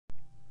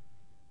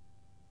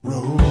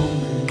Rolling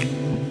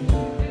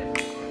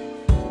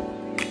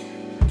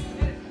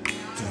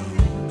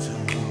downtown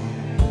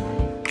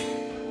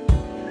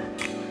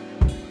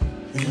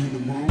in the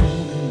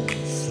morning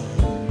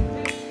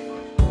sun.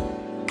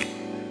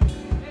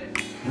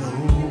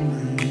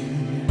 Rolling.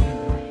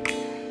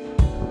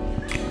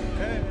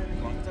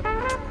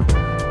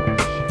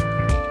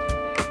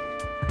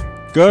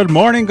 Good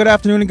morning, good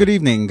afternoon, and good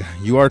evening.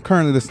 You are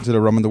currently listening to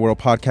the Roman the World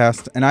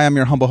podcast, and I am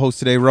your humble host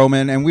today,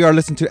 Roman, and we are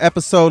listening to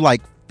episode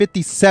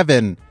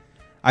 57.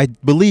 I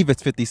believe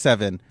it's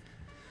 57.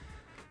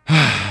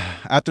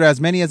 After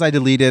as many as I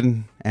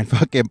deleted and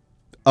fucking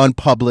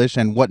unpublished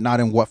and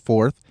whatnot and what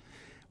forth,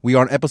 we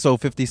are on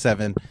episode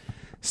 57.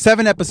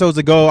 7 episodes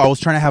ago, I was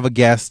trying to have a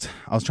guest.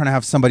 I was trying to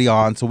have somebody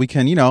on so we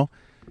can,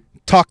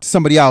 talk to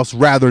somebody else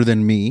rather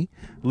than me.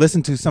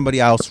 Listen to somebody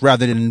else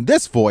rather than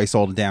this voice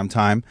all the damn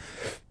time.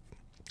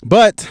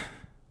 But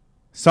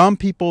some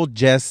people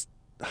just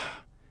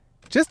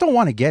don't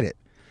want to get it.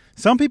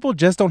 Some people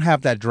just don't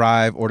have that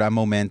drive or that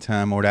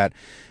momentum or that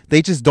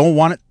they just don't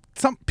want it.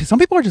 Some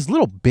people are just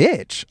little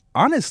bitch.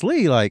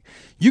 Honestly,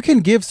 you can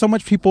give so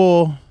much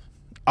people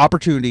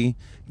opportunity,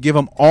 give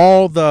them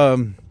all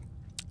the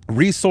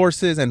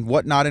resources and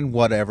whatnot and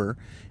whatever,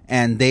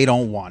 and they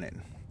don't want it.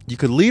 You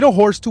could lead a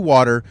horse to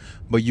water,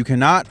 but you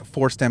cannot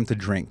force them to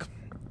drink.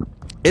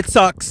 It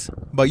sucks,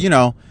 but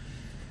you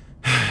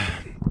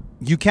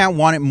can't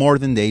want it more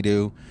than they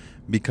do,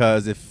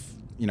 because if,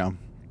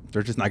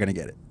 they're just not going to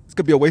get it. It's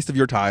going to be a waste of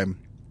your time,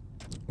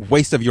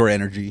 waste of your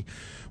energy,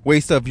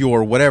 waste of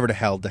your whatever the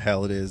hell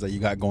it is that you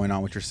got going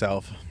on with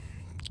yourself.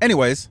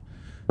 Anyways,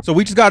 so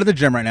we just got to the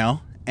gym right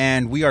now,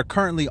 and we are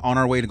currently on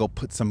our way to go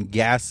put some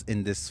gas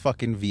in this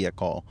fucking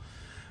vehicle.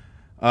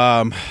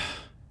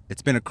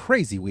 It's been a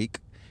crazy week.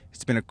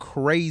 It's been a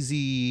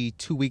crazy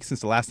 2 weeks since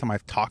the last time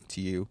I've talked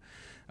to you.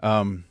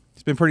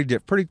 It's been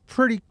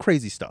pretty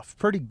crazy stuff.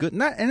 Pretty good.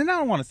 And I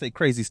don't want to say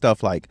crazy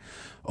stuff like,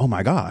 oh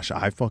my gosh,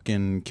 I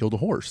fucking killed a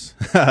horse.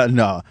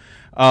 No.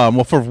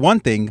 Well, for one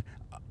thing,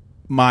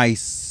 my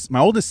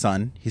oldest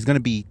son, he's going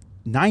to be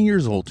 9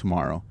 years old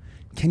tomorrow.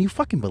 Can you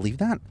fucking believe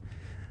that?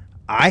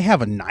 I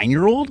have a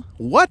 9-year-old?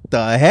 What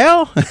the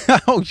hell?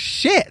 Oh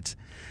shit.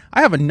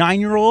 I have a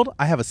 9-year-old,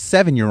 I have a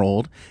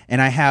 7-year-old,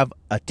 and I have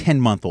a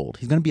 10-month-old.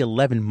 He's going to be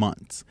 11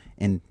 months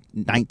in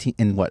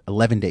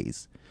 11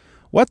 days.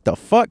 What the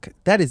fuck?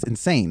 That is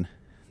insane.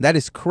 That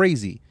is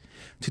crazy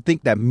to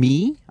think that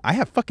I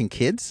have fucking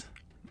kids.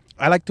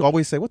 I like to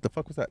always say, what the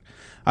fuck was that?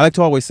 I like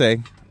to always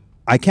say,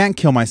 I can't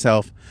kill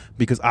myself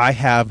because I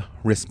have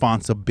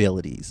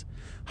responsibilities.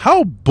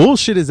 How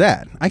bullshit is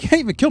that? I can't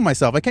even kill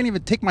myself. I can't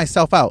even take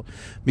myself out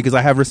because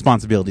I have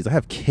responsibilities. I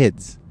have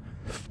kids.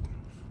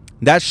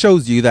 That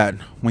shows you that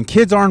when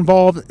kids are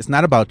involved, it's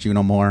not about you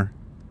no more.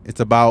 It's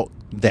about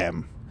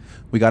them.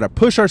 We got to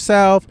push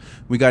ourselves.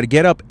 We got to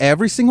get up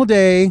every single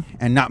day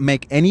and not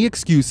make any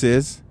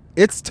excuses.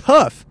 It's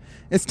tough.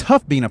 It's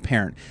tough being a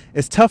parent.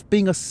 It's tough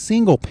being a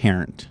single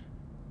parent,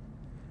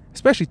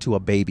 especially to a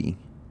baby.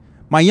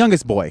 My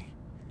youngest boy,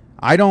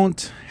 I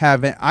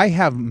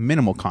have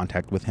minimal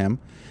contact with him,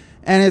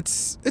 and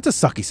it's a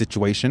sucky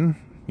situation.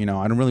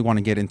 I don't really want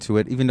to get into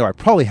it, even though I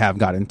probably have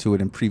got into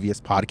it in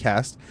previous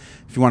podcasts.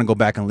 If you want to go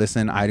back and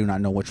listen, I do not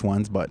know which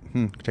ones, but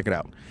check it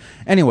out.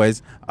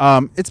 Anyways,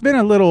 it's been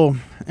a little,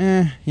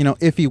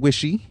 iffy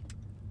wishy,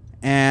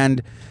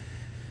 and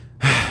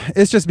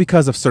it's just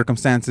because of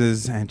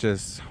circumstances and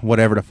just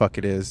whatever the fuck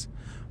it is.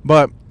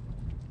 But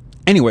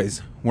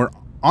anyways, we're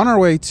on our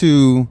way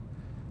to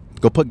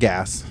go put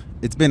gas.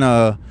 It's been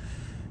a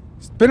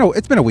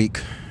week,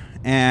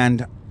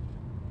 and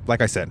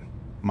like I said,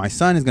 my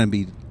son is going to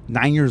be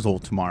 9 years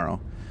old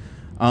tomorrow.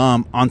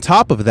 On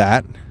top of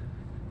that,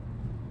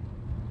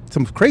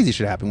 some crazy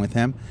shit happened with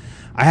him.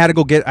 I had to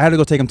go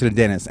take him to the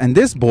dentist. And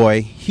this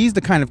boy, he's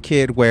the kind of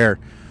kid where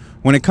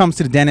when it comes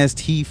to the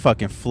dentist, he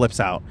fucking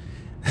flips out.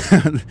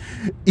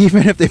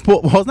 Even if it's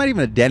not even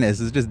a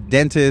dentist, it's just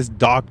dentist,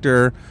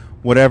 doctor,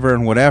 whatever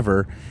and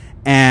whatever.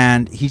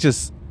 And he's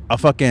just a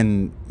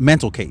fucking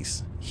mental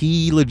case.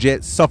 He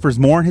legit suffers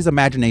more in his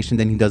imagination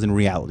than he does in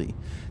reality.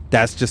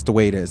 That's just the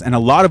way it is. And a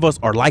lot of us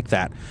are like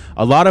that.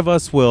 A lot of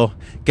us will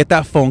get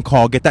that phone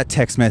call, get that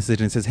text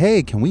message and says,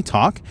 hey, can we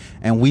talk?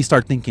 And we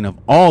start thinking of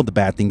all the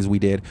bad things we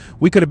did.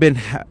 We could have been,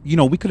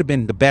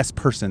 the best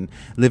person,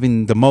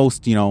 living the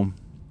most,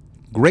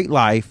 great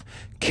life,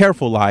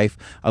 careful life,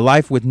 a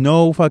life with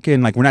no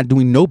fucking, we're not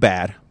doing no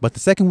bad. But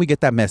the second we get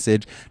that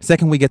message, the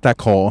second we get that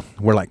call,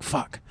 we're like,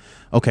 fuck,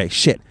 okay,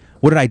 shit.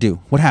 What did I do?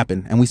 What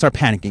happened? And we start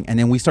panicking, and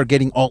then we start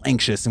getting all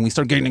anxious, and we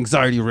start getting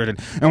anxiety ridden,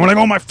 and we're like,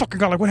 oh my fucking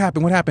God, what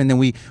happened? What happened? And then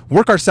we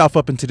work ourselves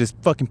up into this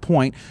fucking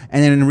point,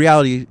 and then in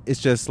reality,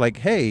 it's just like,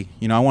 hey,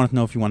 I want to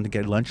know if you wanted to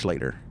get lunch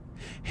later.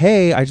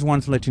 Hey, I just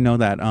wanted to let you know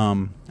that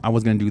I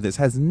was going to do this. It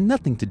has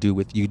nothing to do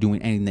with you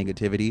doing any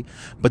negativity,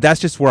 but that's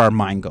just where our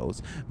mind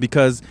goes,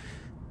 because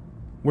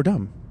we're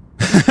dumb.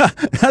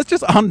 That's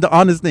just the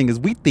honest thing, is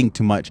we think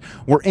too much.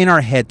 We're in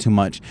our head too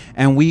much,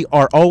 and we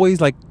are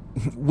always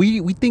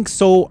we think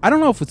so. I don't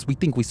know if it's we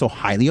think we so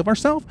highly of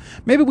ourselves.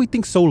 Maybe we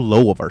think so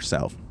low of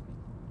ourselves.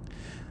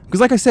 Because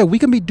like I said, we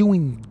can be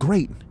doing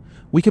great.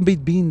 We can be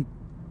being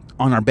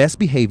on our best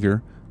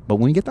behavior. But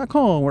when we get that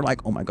call, we're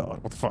like, oh my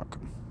God, what the fuck?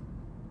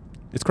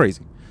 It's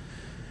crazy.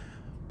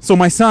 So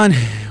my son,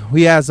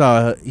 he's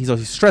a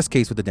stress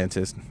case with the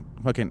dentist.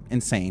 Fucking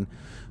insane.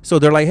 So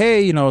they're like,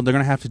 hey, they're going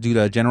to have to do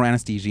the general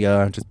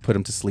anesthesia. Just put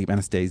him to sleep.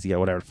 Anesthesia,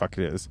 whatever the fuck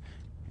it is.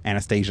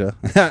 Anastasia.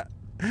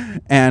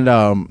 And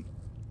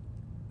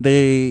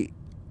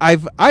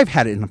I've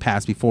had it in the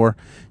past before.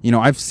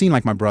 I've seen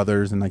like my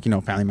brothers and like,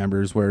 family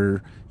members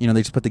where, they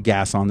just put the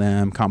gas on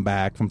them, come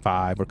back from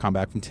 5 or come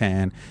back from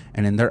 10,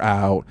 and then they're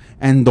out.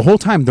 And the whole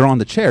time they're on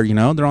the chair,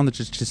 they're on the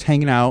just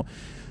hanging out.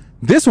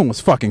 This one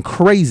was fucking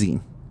crazy.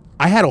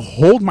 I had to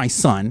hold my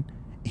son.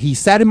 He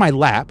sat in my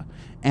lap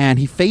and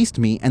he faced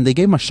me, and they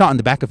gave him a shot in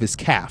the back of his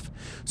calf.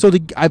 So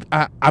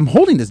I'm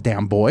holding this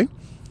damn boy,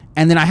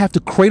 and then I have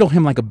to cradle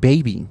him like a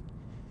baby.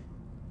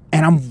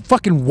 And I'm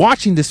fucking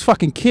watching this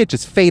fucking kid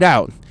just fade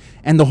out.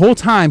 And the whole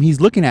time he's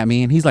looking at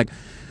me and he's like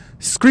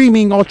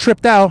screaming, all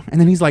tripped out. And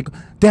then he's like,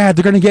 Dad,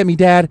 they're going to get me,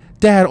 Dad.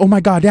 Dad, oh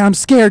my God, Dad, I'm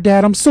scared,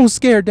 Dad. I'm so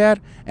scared,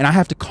 Dad. And I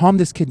have to calm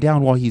this kid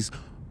down while he's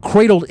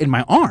cradled in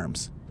my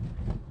arms.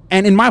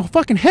 And in my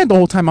fucking head the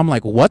whole time, I'm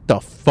like, what the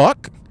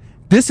fuck?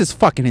 This is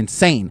fucking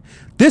insane.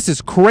 This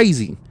is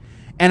crazy.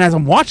 And as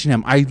I'm watching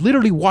him, I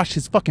literally watched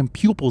his fucking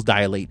pupils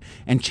dilate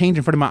and change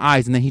in front of my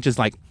eyes. And then he just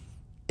like,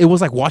 it was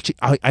like watching,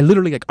 I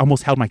literally like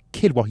almost held my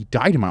kid while he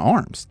died in my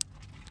arms.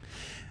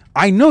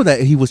 I know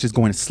that he was just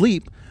going to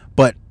sleep,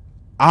 but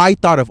I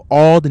thought of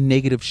all the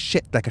negative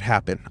shit that could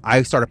happen.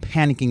 I started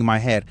panicking in my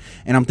head,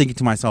 and I'm thinking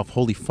to myself,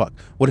 holy fuck,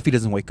 what if he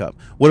doesn't wake up?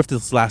 What if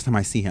this is the last time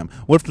I see him?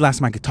 What if the last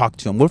time I could talk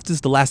to him? What if this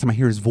is the last time I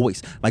hear his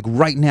voice? Like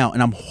right now,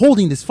 and I'm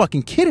holding this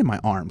fucking kid in my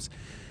arms.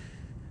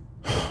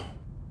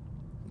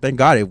 Thank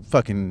God it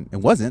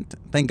wasn't.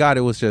 Thank God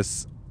it was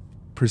just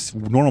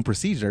normal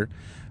procedure.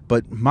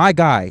 But my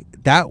guy,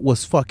 that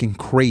was fucking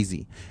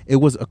crazy. It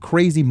was a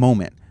crazy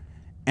moment.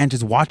 And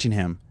just watching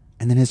him,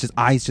 and then his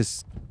eyes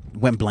just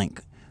went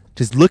blank.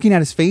 Just looking at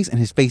his face, and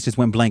his face just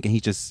went blank, and he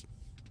just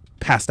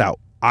passed out.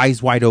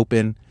 Eyes wide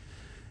open.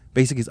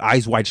 Basically, his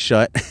eyes wide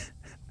shut.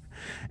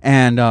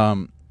 And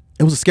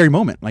it was a scary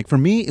moment. Like, for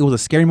me, it was a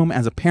scary moment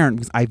as a parent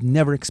because I've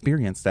never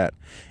experienced that.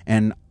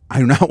 And I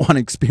do not want to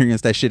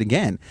experience that shit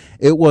again.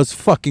 It was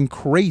fucking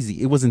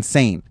crazy. It was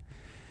insane.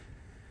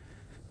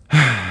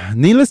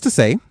 Needless to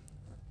say,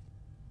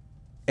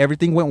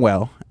 everything went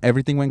well.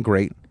 Everything went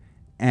great.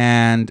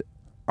 And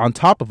on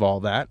top of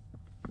all that,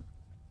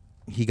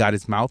 he got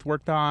his mouth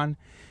worked on.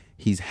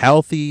 He's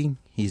healthy.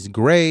 He's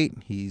great.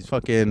 He's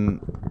fucking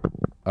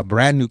a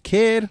brand new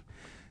kid.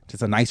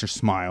 Just a nicer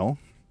smile.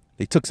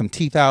 They took some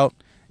teeth out,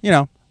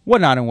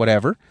 whatnot and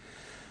whatever.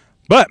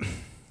 But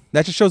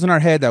that just shows in our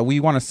head that we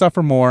want to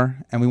suffer more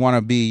and we want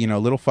to be,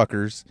 little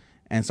fuckers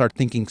and start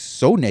thinking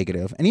so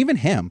negative. And even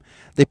him,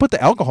 they put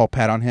the alcohol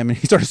pad on him and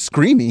he started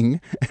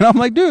screaming. And I'm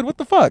like, dude, what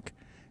the fuck?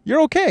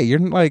 You're okay. You're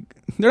like,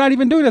 they're not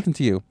even doing nothing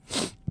to you.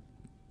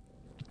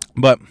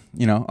 But,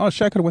 oh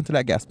shit, I could have went to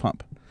that gas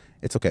pump.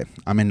 It's okay.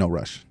 I'm in no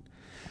rush.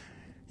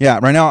 Yeah,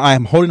 right now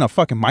I'm holding a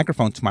fucking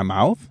microphone to my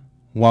mouth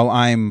while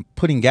I'm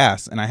putting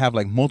gas. And I have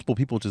like multiple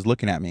people just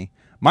looking at me.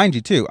 Mind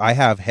you, too, I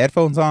have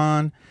headphones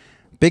on.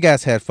 Big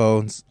ass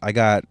headphones. I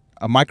got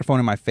a microphone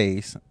in my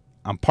face.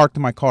 I'm parked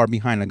in my car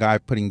behind a guy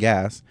putting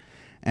gas,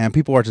 and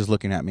people are just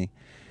looking at me.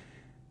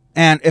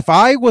 And if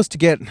I was to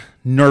get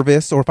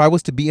nervous, or if I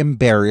was to be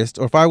embarrassed,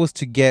 or if I was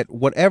to get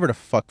whatever the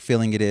fuck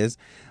feeling it is,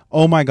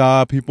 oh my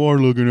God, people are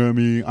looking at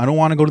me. I don't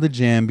want to go to the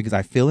gym because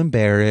I feel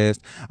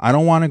embarrassed. I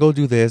don't want to go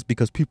do this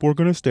because people are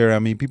going to stare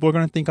at me. People are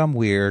going to think I'm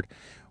weird.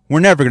 We're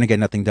never going to get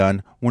nothing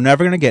done. We're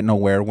never going to get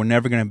nowhere. We're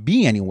never going to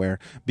be anywhere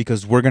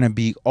because we're going to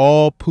be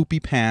all poopy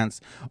pants.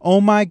 Oh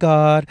my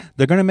God,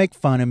 they're going to make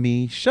fun of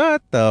me.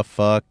 Shut the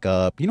fuck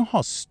up. You know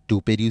how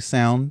stupid you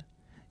sound?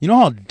 You know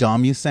how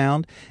dumb you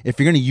sound? If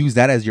you're going to use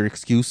that as your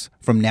excuse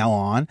from now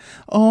on.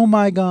 Oh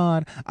my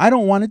God, I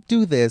don't want to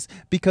do this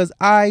because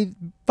I'm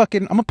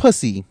a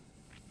pussy.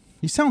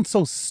 You sound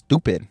so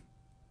stupid.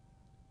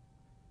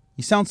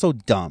 You sound so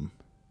dumb.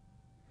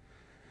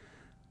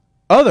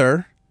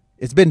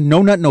 It's been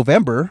No Nut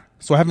November,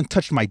 so I haven't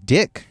touched my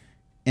dick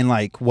in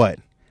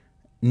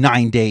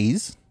 9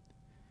 days.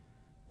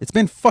 It's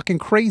been fucking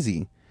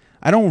crazy.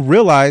 I don't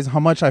realize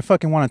how much I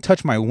fucking want to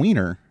touch my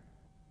wiener.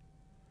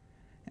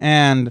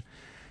 And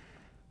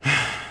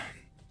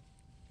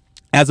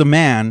as a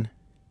man,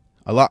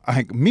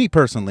 me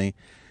personally,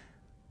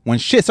 when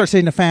shit starts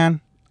hitting the fan,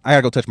 I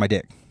gotta go touch my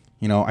dick.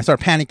 I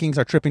start panicking,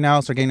 start tripping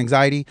out, start getting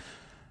anxiety.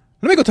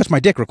 Let me go touch my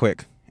dick real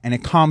quick. And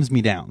it calms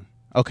me down.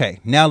 Okay,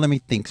 now let me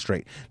think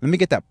straight. Let me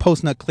get that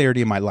post-nut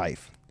clarity in my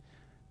life.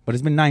 But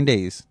it's been 9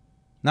 days.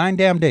 9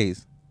 damn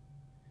days.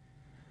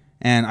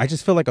 And I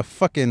just feel like a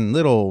fucking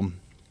little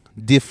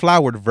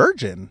deflowered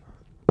virgin.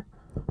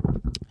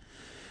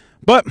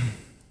 But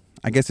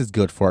I guess it's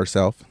good for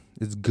ourselves.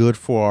 It's good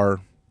for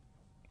our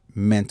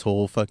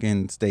mental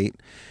fucking state.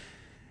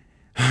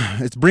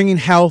 It's bringing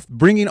health,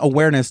 bringing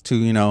awareness to,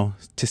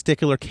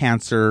 testicular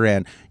cancer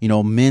and,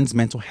 men's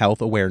mental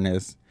health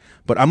awareness.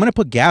 But I'm going to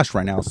put gas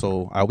right now,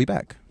 so I'll be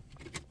back.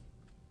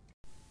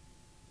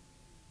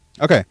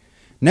 Okay,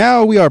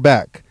 now we are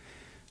back.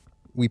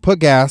 We put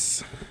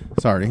gas.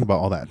 Sorry about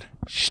all that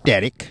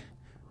static.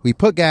 We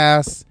put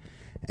gas,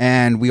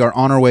 and we are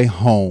on our way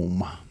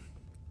home.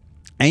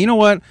 And you know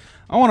what?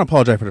 I want to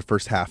apologize for the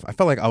first half. I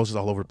felt like I was just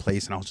all over the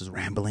place, and I was just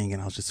rambling,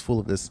 and I was just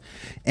full of this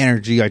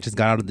energy. I just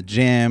got out of the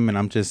gym, and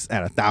I'm just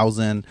at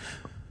 1,000.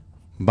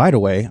 By the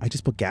way, I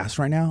just put gas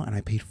right now, and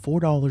I paid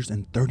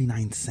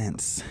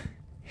 $4.39.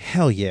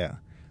 Hell yeah.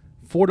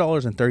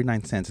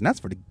 $4.39, and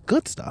that's for the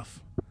good stuff.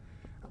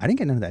 I didn't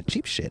get none of that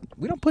cheap shit.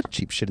 We don't put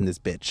cheap shit in this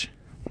bitch.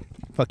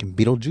 Fucking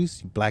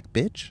Beetlejuice, you black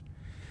bitch.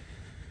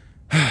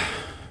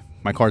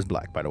 My car's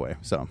black, by the way,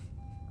 so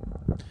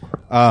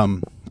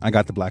I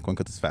got the black one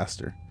because it's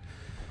faster.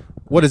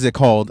 What is it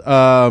called?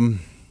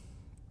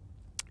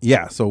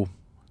 Yeah, so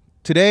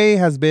today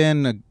has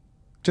been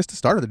just the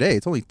start of the day.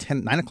 It's only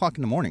 9 o'clock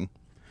in the morning,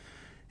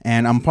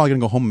 and I'm probably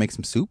gonna go home and make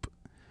some soup.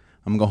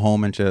 I'm gonna go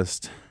home and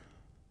just,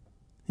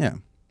 yeah.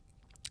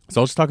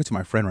 So I was just talking to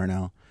my friend right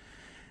now,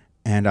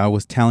 and I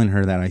was telling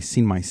her that I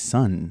seen my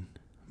son,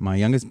 my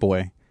youngest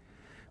boy,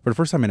 for the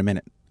first time in a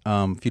minute.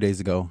 A few days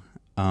ago,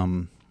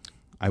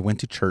 I went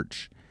to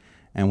church,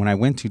 and when I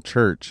went to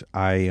church,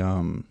 I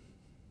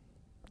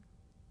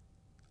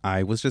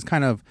was just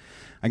kind of,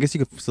 I guess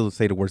you could still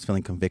say the words,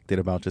 feeling convicted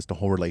about just the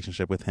whole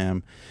relationship with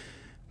him,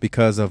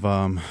 because of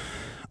I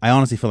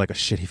honestly feel like a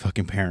shitty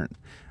fucking parent.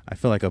 I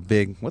feel like a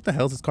big, what the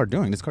hell is this car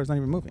doing? This car's not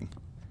even moving.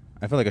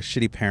 I feel like a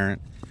shitty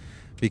parent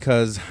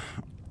because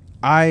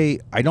I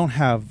don't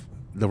have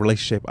the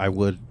relationship I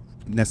would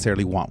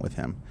necessarily want with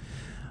him.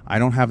 I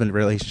don't have the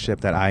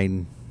relationship that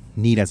I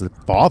need as a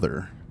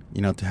father,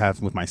 to have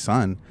with my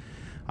son.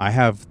 I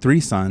have 3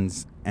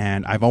 sons,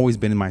 and I've always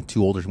been in my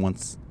 2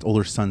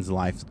 older sons'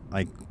 life,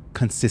 like,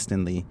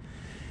 consistently.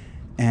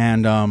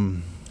 And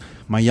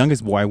my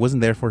youngest boy, I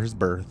wasn't there for his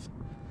birth.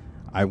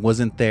 I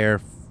wasn't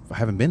there. I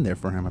haven't been there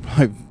for him. I've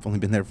probably only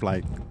been there for,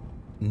 like,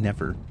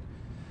 never.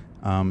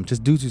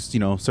 Just due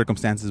to,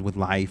 circumstances with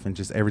life and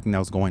just everything that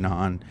was going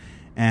on.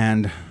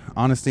 And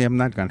honestly, I'm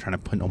not going to try to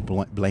put no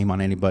blame on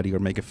anybody or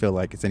make it feel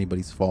like it's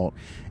anybody's fault.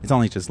 It's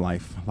only just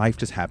life. Life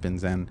just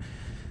happens. And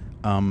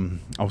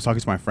I was talking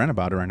to my friend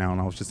about it right now,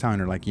 and I was just telling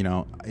her, like,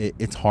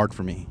 it's hard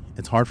for me.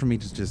 It's hard for me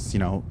to just,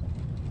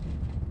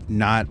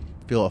 not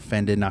feel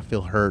offended, not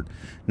feel hurt,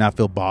 not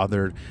feel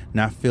bothered,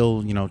 not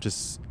feel,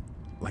 just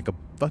like a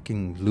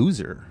fucking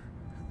loser.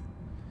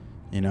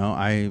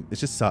 It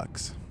just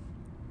sucks.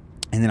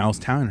 And then I was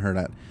telling her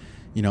that,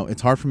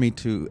 it's hard for me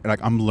to, like,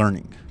 I'm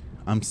learning.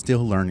 I'm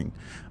still learning.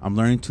 I'm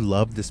learning to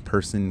love this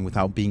person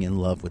without being in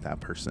love with that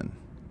person.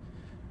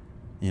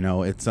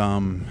 It's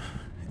a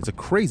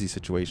crazy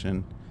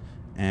situation.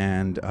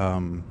 And,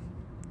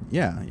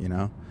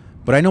 yeah,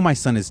 but I know my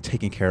son is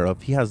taken care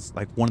of. He has,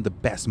 like, one of the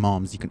best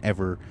moms you can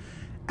ever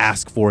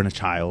ask for in a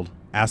child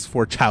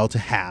to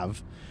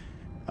have.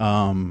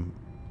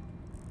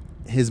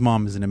 His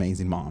mom is an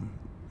amazing mom.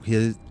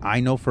 I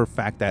know for a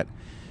fact that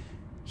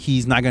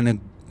he's not going to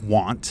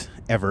want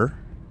ever.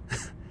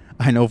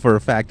 I know for a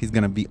fact he's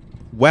going to be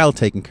well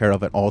taken care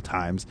of at all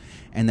times,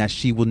 and that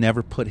she will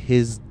never put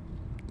his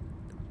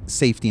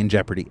safety in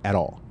jeopardy at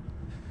all.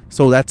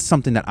 So that's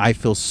something that I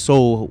feel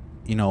so,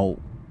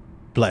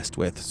 blessed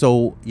with,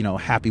 so,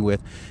 happy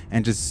with,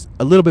 and just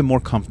a little bit more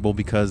comfortable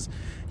because,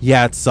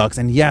 yeah, it sucks.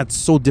 And yeah, it's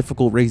so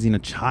difficult raising a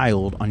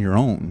child on your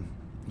own,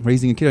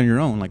 raising a kid on your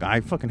own. Like,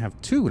 I fucking have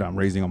 2 that I'm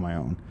raising on my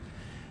own.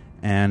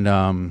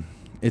 And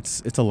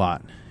it's a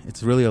lot.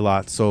 It's really a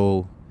lot.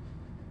 So,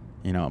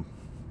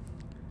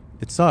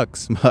 it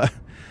sucks, but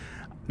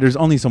there's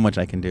only so much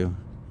I can do.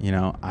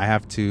 I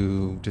have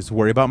to just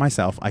worry about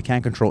myself. I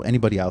can't control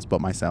anybody else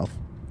but myself.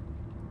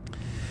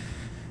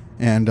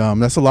 And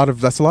that's a lot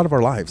of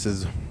our lives.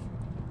 Is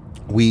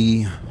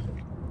we?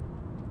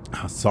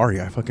 Oh, sorry,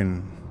 I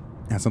fucking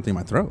had something in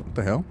my throat. What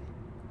the hell?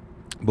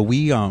 But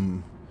we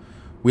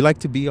like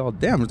to be all,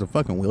 damn, there's a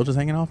fucking wheel just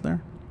hanging off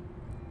there.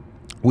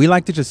 We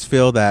like to just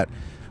feel that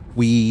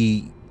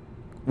we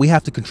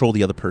have to control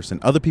the other person,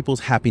 other people's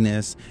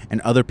happiness,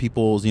 and other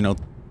people's,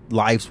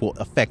 lives will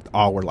affect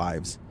our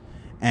lives.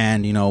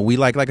 And, we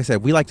like I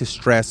said, we like to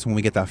stress when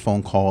we get that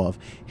phone call of,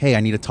 hey,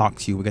 I need to talk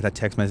to you. We get that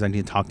text message, I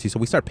need to talk to you. So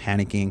we start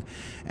panicking,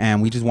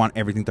 and we just want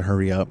everything to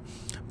hurry up.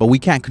 But we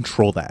can't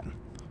control that.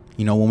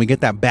 When we get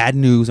that bad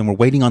news and we're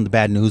waiting on the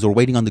bad news, or we're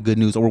waiting on the good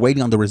news, or we're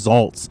waiting on the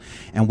results,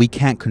 and we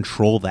can't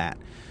control that.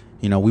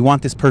 We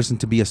want this person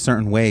to be a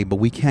certain way, but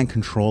we can't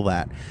control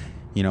that.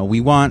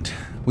 We want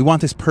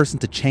this person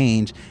to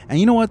change. And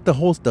you know what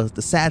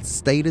the sad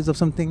state is of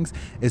some things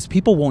is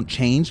people won't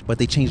change, but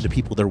they change the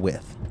people they're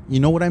with. You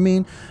know what I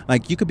mean?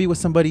 Like, you could be with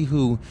somebody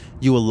who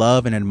you will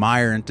love and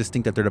admire and just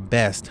think that they're the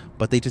best,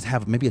 but they just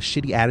have maybe a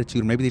shitty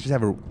attitude, or maybe they just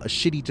have a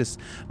shitty just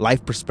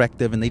life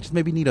perspective, and they just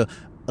maybe need a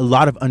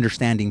lot of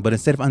understanding. But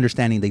instead of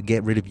understanding, they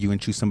get rid of you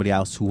and choose somebody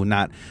else who will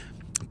not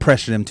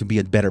pressure them to be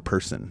a better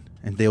person,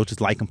 and they'll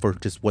just like them for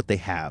just what they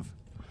have.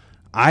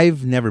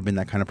 I've never been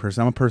that kind of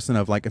person. I'm a person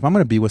of, like, if I'm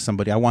going to be with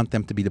somebody, I want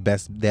them to be the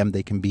best them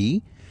they can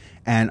be,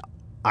 and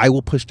I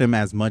will push them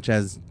as much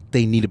as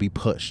they need to be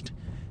pushed,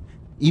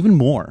 even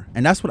more.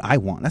 And that's what I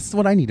want. That's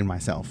what I need in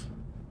myself.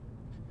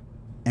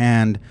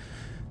 And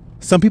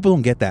some people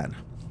don't get that.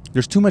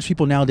 There's too much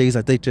people nowadays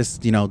that they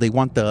just, they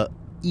want the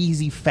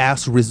easy,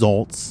 fast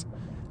results,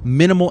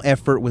 minimal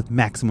effort with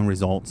maximum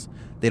results.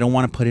 They don't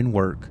want to put in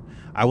work.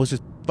 I was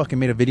just fucking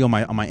made a video on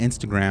my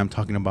Instagram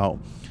talking about,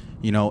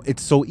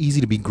 it's so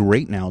easy to be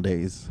great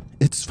nowadays.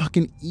 It's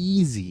fucking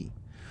easy.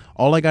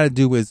 All I got to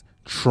do is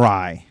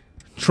try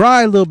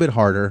a little bit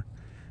harder.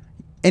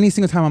 Any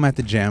single time I'm at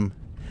the gym,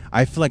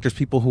 I feel like there's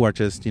people who are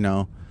just,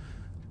 the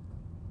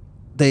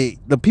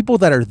people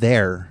that are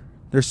there,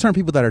 there's certain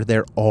people that are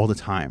there all the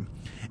time.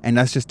 And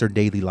that's just their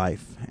daily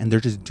life. And they're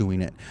just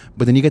doing it.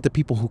 But then you get the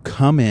people who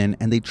come in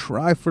and they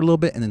try for a little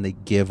bit and then they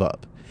give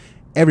up.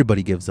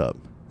 Everybody gives up.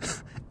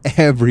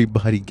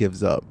 Everybody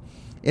gives up.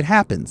 It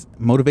happens.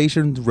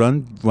 Motivation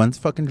runs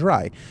fucking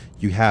dry.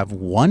 You have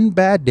one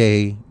bad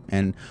day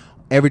and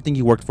everything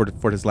you worked for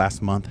this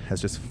last month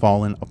has just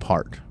fallen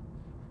apart.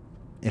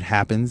 It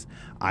happens.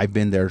 I've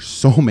been there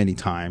so many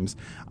times.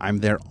 I'm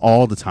there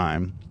all the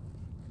time.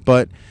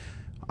 But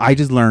I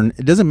just learned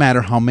it doesn't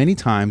matter how many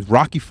times,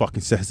 Rocky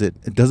fucking says it,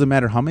 it doesn't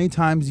matter how many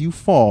times you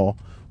fall.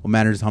 What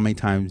matters is how many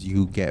times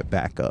you get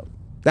back up.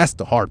 That's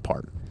the hard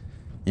part.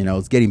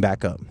 It's getting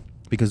back up.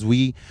 Because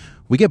we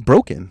get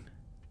broken.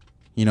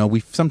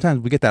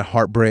 Sometimes we get that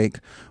heartbreak.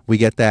 We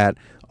get that,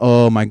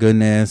 oh my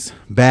goodness,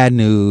 bad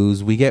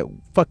news. We get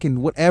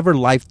fucking whatever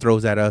life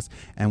throws at us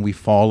and we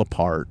fall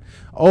apart.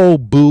 Oh,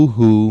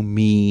 boo-hoo,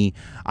 me.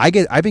 I've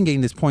been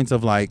getting these points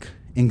of like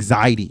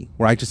anxiety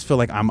where I just feel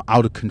like I'm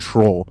out of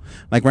control.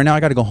 Like right now I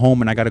got to go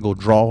home and I got to go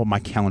draw my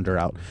calendar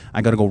out.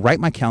 I got to go write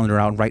my calendar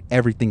out and write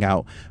everything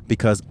out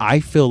because I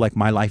feel like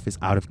my life is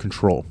out of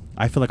control.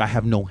 I feel like I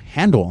have no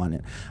handle on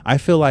it. I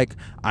feel like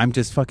I'm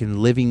just fucking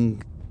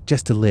living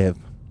just to live.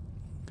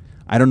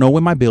 I don't know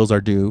when my bills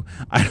are due.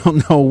 I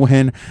don't know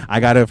when I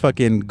got to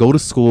fucking go to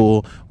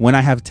school, when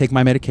I have to take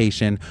my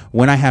medication,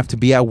 when I have to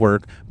be at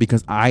work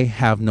because I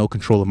have no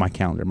control of my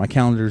calendar. My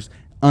calendar's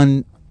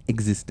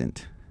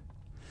unexistent.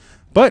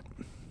 But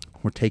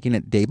we're taking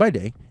it day by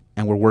day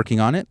and we're working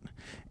on it.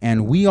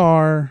 And we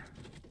are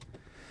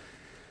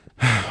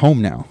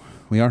home now.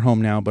 We are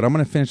home now. But I'm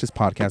going to finish this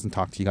podcast and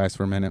talk to you guys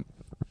for a minute.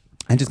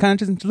 And just kind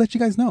of just to let you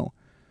guys know.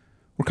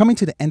 We're coming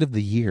to the end of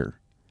the year.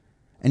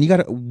 And you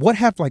got to, what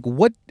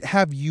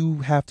have you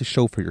have to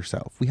show for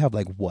yourself? We have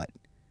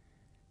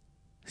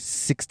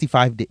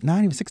 65 days, not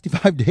even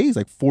 65 days,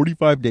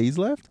 45 days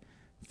left,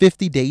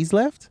 50 days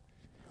left.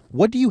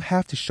 What do you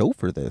have to show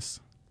for this?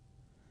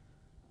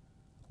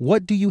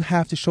 What do you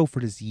have to show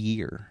for this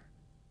year?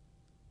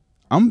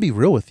 I'm going to be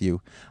real with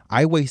you.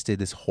 I wasted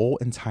this whole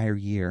entire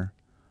year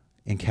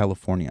in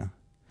California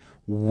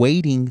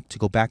waiting to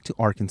go back to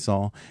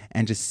Arkansas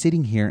and just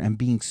sitting here and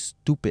being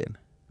stupid,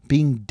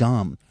 being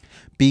dumb,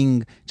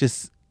 being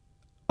just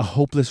a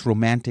hopeless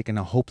romantic and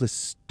a hopeless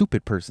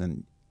stupid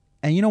person.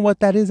 And you know what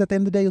that is at the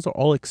end of the day? Those are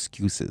all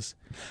excuses.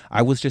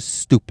 I was just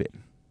stupid.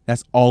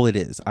 That's all it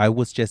is. I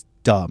was just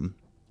dumb.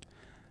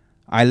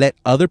 I let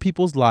other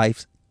people's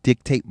lives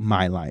dictate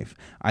my life.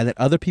 I let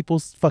other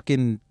people's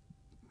fucking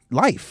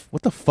life.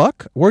 What the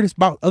fuck? Worried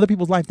about other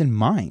people's life than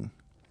mine.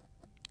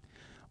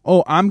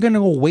 Oh, I'm going to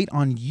go wait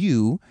on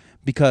you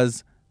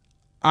because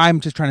I'm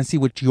just trying to see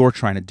what you're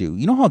trying to do.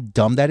 You know how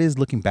dumb that is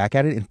looking back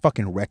at it in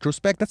fucking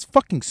retrospect? That's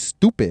fucking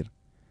stupid.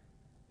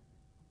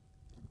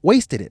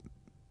 Wasted it.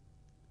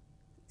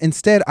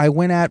 Instead, I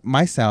went at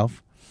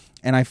myself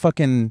and I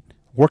fucking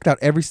worked out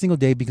every single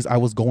day because I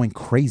was going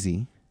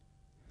crazy.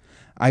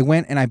 I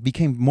went and I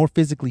became more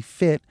physically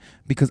fit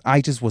because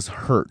I just was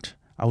hurt.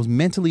 I was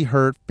mentally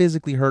hurt,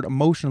 physically hurt,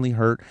 emotionally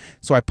hurt.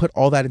 So I put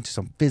all that into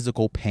some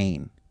physical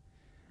pain.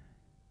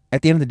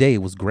 At the end of the day,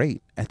 it was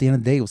great. At the end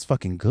of the day, it was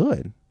fucking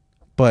good.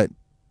 But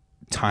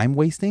time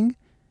wasting,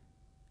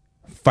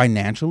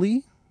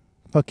 financially,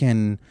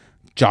 fucking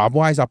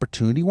job-wise,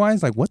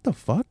 opportunity-wise, what the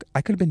fuck?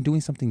 I could have been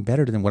doing something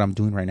better than what I'm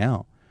doing right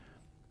now.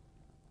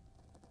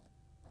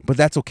 But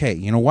that's okay.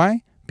 You know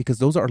why? Because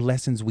those are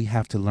lessons we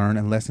have to learn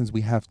and lessons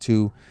we have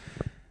to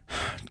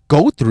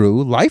go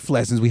through, life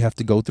lessons we have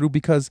to go through,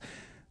 because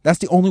that's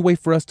the only way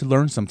for us to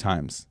learn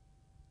sometimes.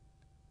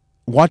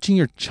 Watching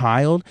your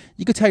child,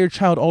 you could tell your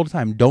child all the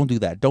time, don't do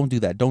that, don't do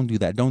that, don't do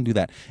that, don't do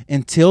that,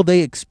 until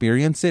they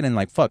experience it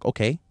and fuck,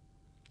 okay,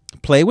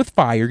 play with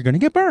fire, you're going to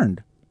get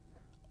burned.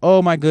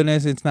 Oh my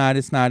goodness, it's not,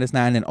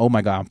 and then, oh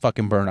my God, I'm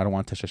fucking burned, I don't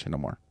want to touch that shit no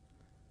more.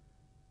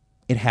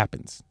 It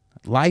happens.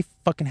 Life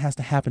fucking has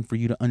to happen for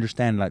you to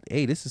understand,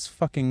 hey, this is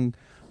fucking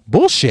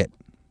bullshit.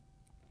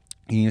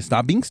 You need to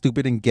stop being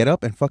stupid and get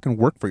up and fucking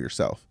work for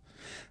yourself.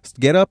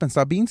 Get up and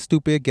stop being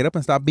stupid. Get up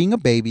and stop being a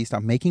baby.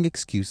 Stop making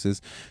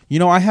excuses.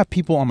 I have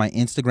people on my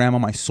Instagram, on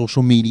my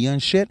social media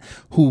and shit,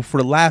 who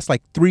for the last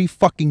 3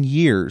 fucking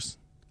years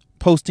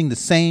posting the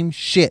same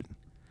shit.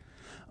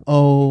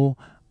 Oh,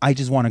 I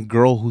just want a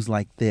girl who's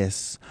like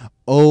this.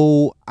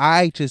 Oh,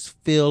 I just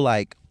feel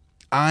like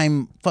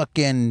I'm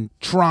fucking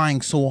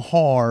trying so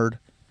hard.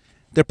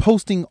 They're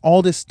posting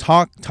all this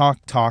talk.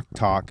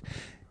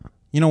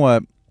 You know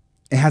what?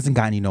 It hasn't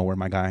gotten you nowhere,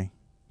 my guy.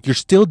 You're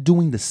still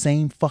doing the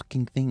same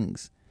fucking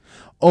things.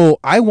 Oh,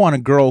 I want a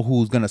girl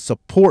who's going to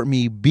support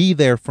me, be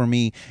there for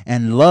me,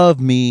 and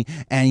love me,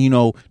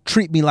 and,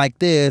 treat me like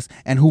this,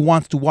 and who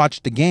wants to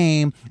watch the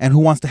game, and who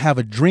wants to have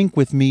a drink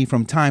with me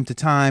from time to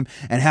time,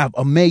 and have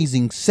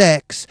amazing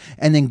sex,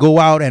 and then go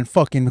out and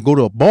fucking go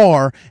to a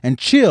bar and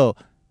chill.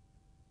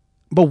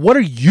 But what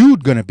are you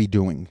going to be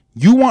doing?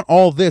 You want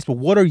all this, but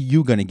what are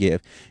you going to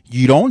give?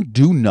 You don't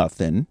do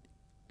nothing.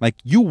 Like,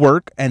 you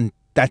work, and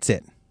that's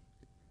it.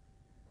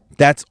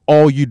 That's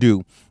all you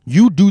do.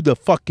 You do the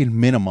fucking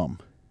minimum.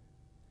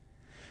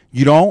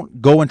 You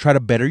don't go and try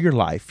to better your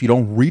life. You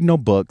don't read no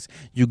books.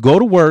 You go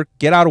to work,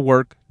 get out of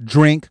work,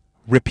 drink,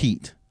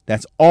 repeat.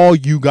 That's all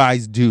you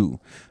guys do.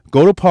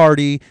 Go to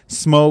party,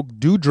 smoke,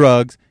 do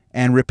drugs,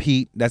 and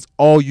repeat. That's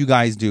all you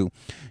guys do.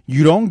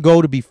 You don't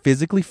go to be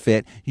physically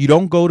fit. You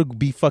don't go to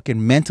be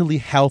fucking mentally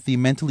healthy,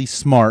 mentally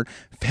smart,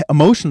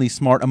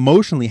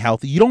 emotionally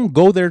healthy. You don't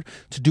go there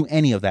to do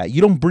any of that.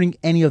 You don't bring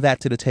any of that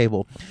to the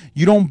table.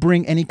 You don't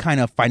bring any kind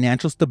of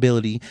financial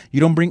stability. You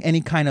don't bring any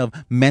kind of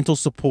mental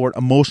support,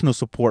 emotional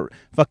support,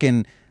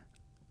 fucking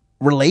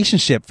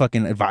relationship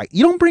fucking advice.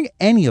 You don't bring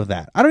any of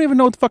that. I don't even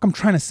know what the fuck I'm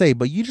trying to say,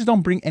 but you just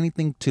don't bring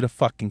anything to the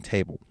fucking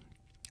table.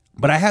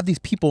 But I have these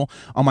people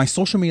on my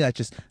social media that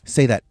just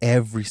say that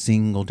every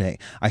single day.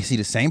 I see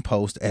the same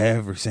post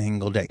every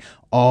single day,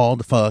 all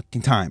the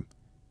fucking time.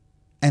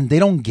 And they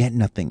don't get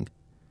nothing.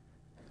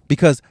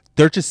 Because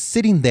they're just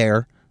sitting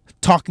there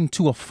talking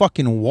to a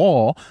fucking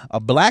wall,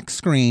 a black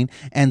screen,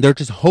 and they're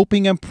just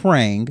hoping and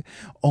praying,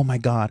 oh my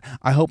God,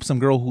 I hope some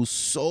girl who's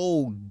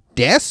so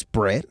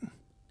desperate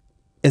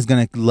is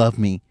going to love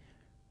me.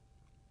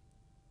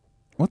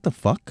 What the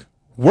fuck?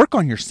 Work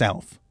on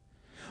yourself.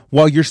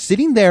 While you're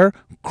sitting there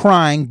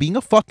crying, being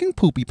a fucking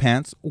poopy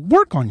pants,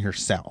 work on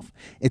yourself.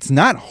 It's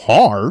not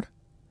hard.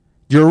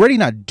 You're already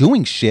not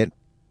doing shit.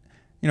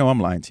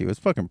 I'm lying to you. It's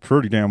fucking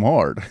pretty damn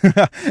hard.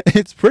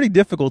 It's pretty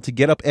difficult to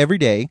get up every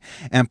day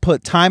and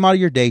put time out of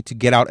your day to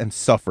get out and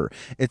suffer.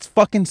 It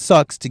fucking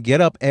sucks to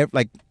get up.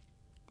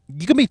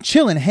 You can be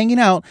chilling, hanging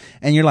out,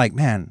 and you're like,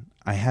 man,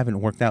 I haven't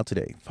worked out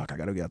today. Fuck, I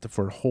got to get out there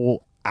for a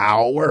whole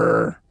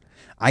hour.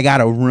 I got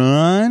to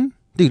run.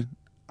 Dude,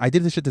 I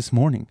did this shit this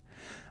morning.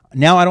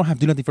 Now I don't have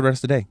to do nothing for the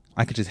rest of the day.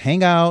 I could just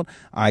hang out.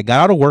 I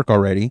got out of work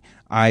already.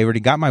 I already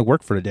got my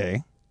work for the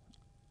day.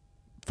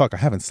 Fuck, I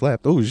haven't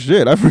slept. Oh,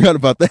 shit. I forgot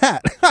about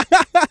that.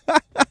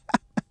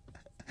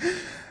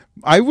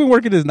 I've been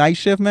working this night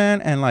shift,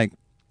 man, and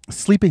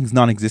sleeping is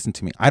non-existent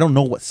to me. I don't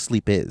know what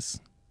sleep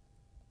is.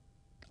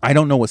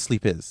 I'm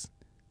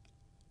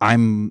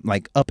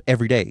up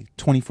every day,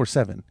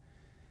 24/7.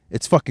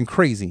 It's fucking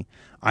crazy.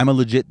 I'm a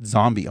legit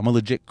zombie. I'm a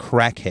legit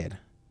crackhead.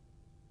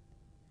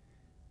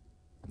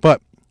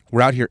 But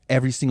we're out here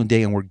every single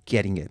day and we're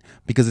getting it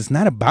because it's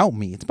not about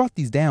me. It's about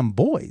these damn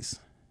boys.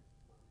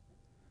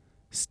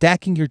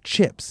 Stacking your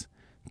chips,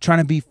 trying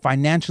to be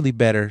financially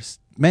better,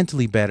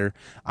 mentally better.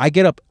 I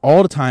get up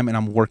all the time and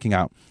I'm working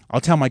out. I'll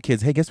tell my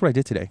kids, hey, guess what I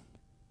did today?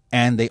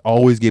 And they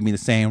always give me the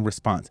same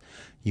response.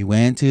 You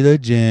went to the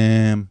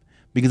gym,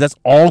 because that's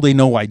all they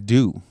know I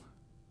do.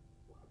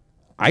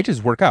 I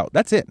just work out.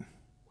 That's it.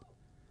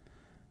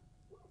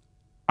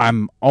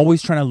 I'm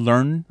always trying to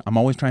learn. I'm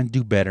always trying to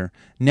do better.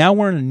 Now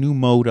we're in a new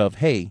mode of,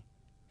 hey,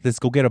 let's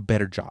go get a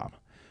better job.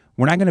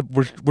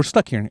 We're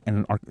stuck here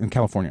in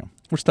California.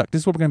 We're stuck.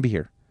 This is what we're going to be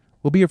here.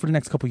 We'll be here for the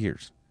next couple of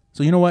years.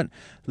 So you know what?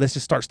 Let's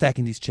just start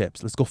stacking these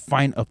chips. Let's go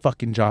find a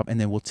fucking job and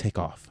then we'll take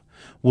off.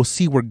 We'll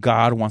see where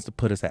God wants to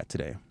put us at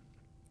today.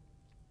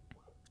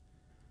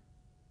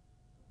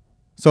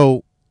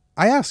 So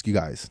I ask you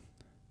guys,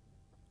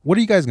 what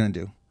are you guys going to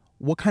do?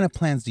 What kind of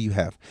plans do you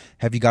have?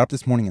 Have you got up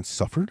this morning and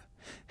suffered?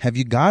 Have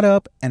you got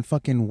up and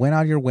fucking went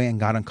out of your way and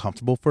got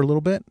uncomfortable for a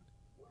little bit?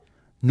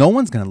 No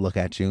one's going to look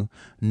at you.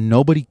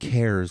 Nobody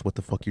cares what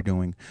the fuck you're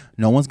doing.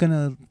 No one's going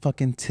to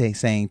fucking say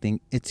anything.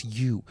 It's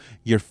you.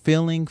 You're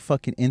feeling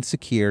fucking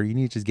insecure. You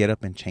need to just get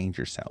up and change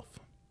yourself.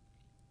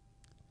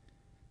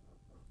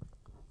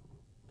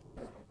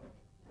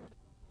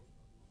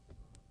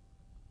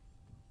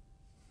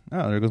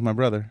 Oh, there goes my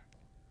brother.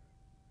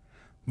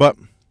 But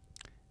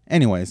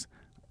anyways,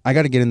 I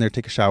got to get in there,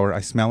 take a shower. I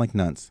smell like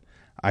nuts.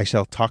 I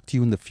shall talk to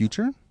you in the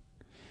future.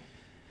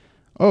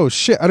 Oh,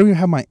 shit. I don't even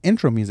have my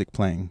intro music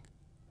playing.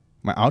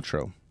 My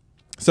outro.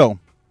 So,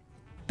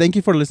 thank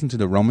you for listening to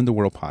the Roaming the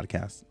World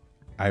podcast.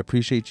 I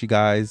appreciate you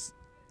guys.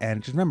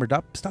 And just remember,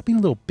 stop being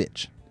a little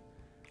bitch.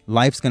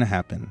 Life's going to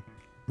happen.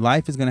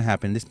 Life is going to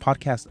happen. This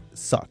podcast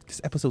sucked.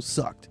 This episode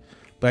sucked.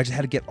 But I just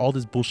had to get all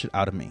this bullshit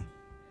out of me.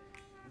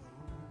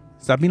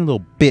 Stop being a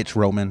little bitch,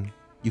 Roman.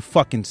 You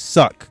fucking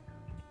suck.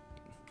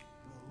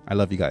 I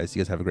love you guys. You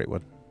guys have a great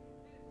one.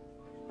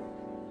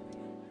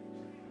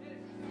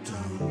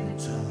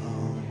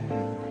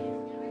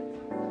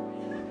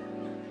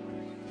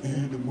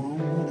 In the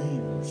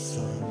morning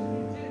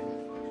sun.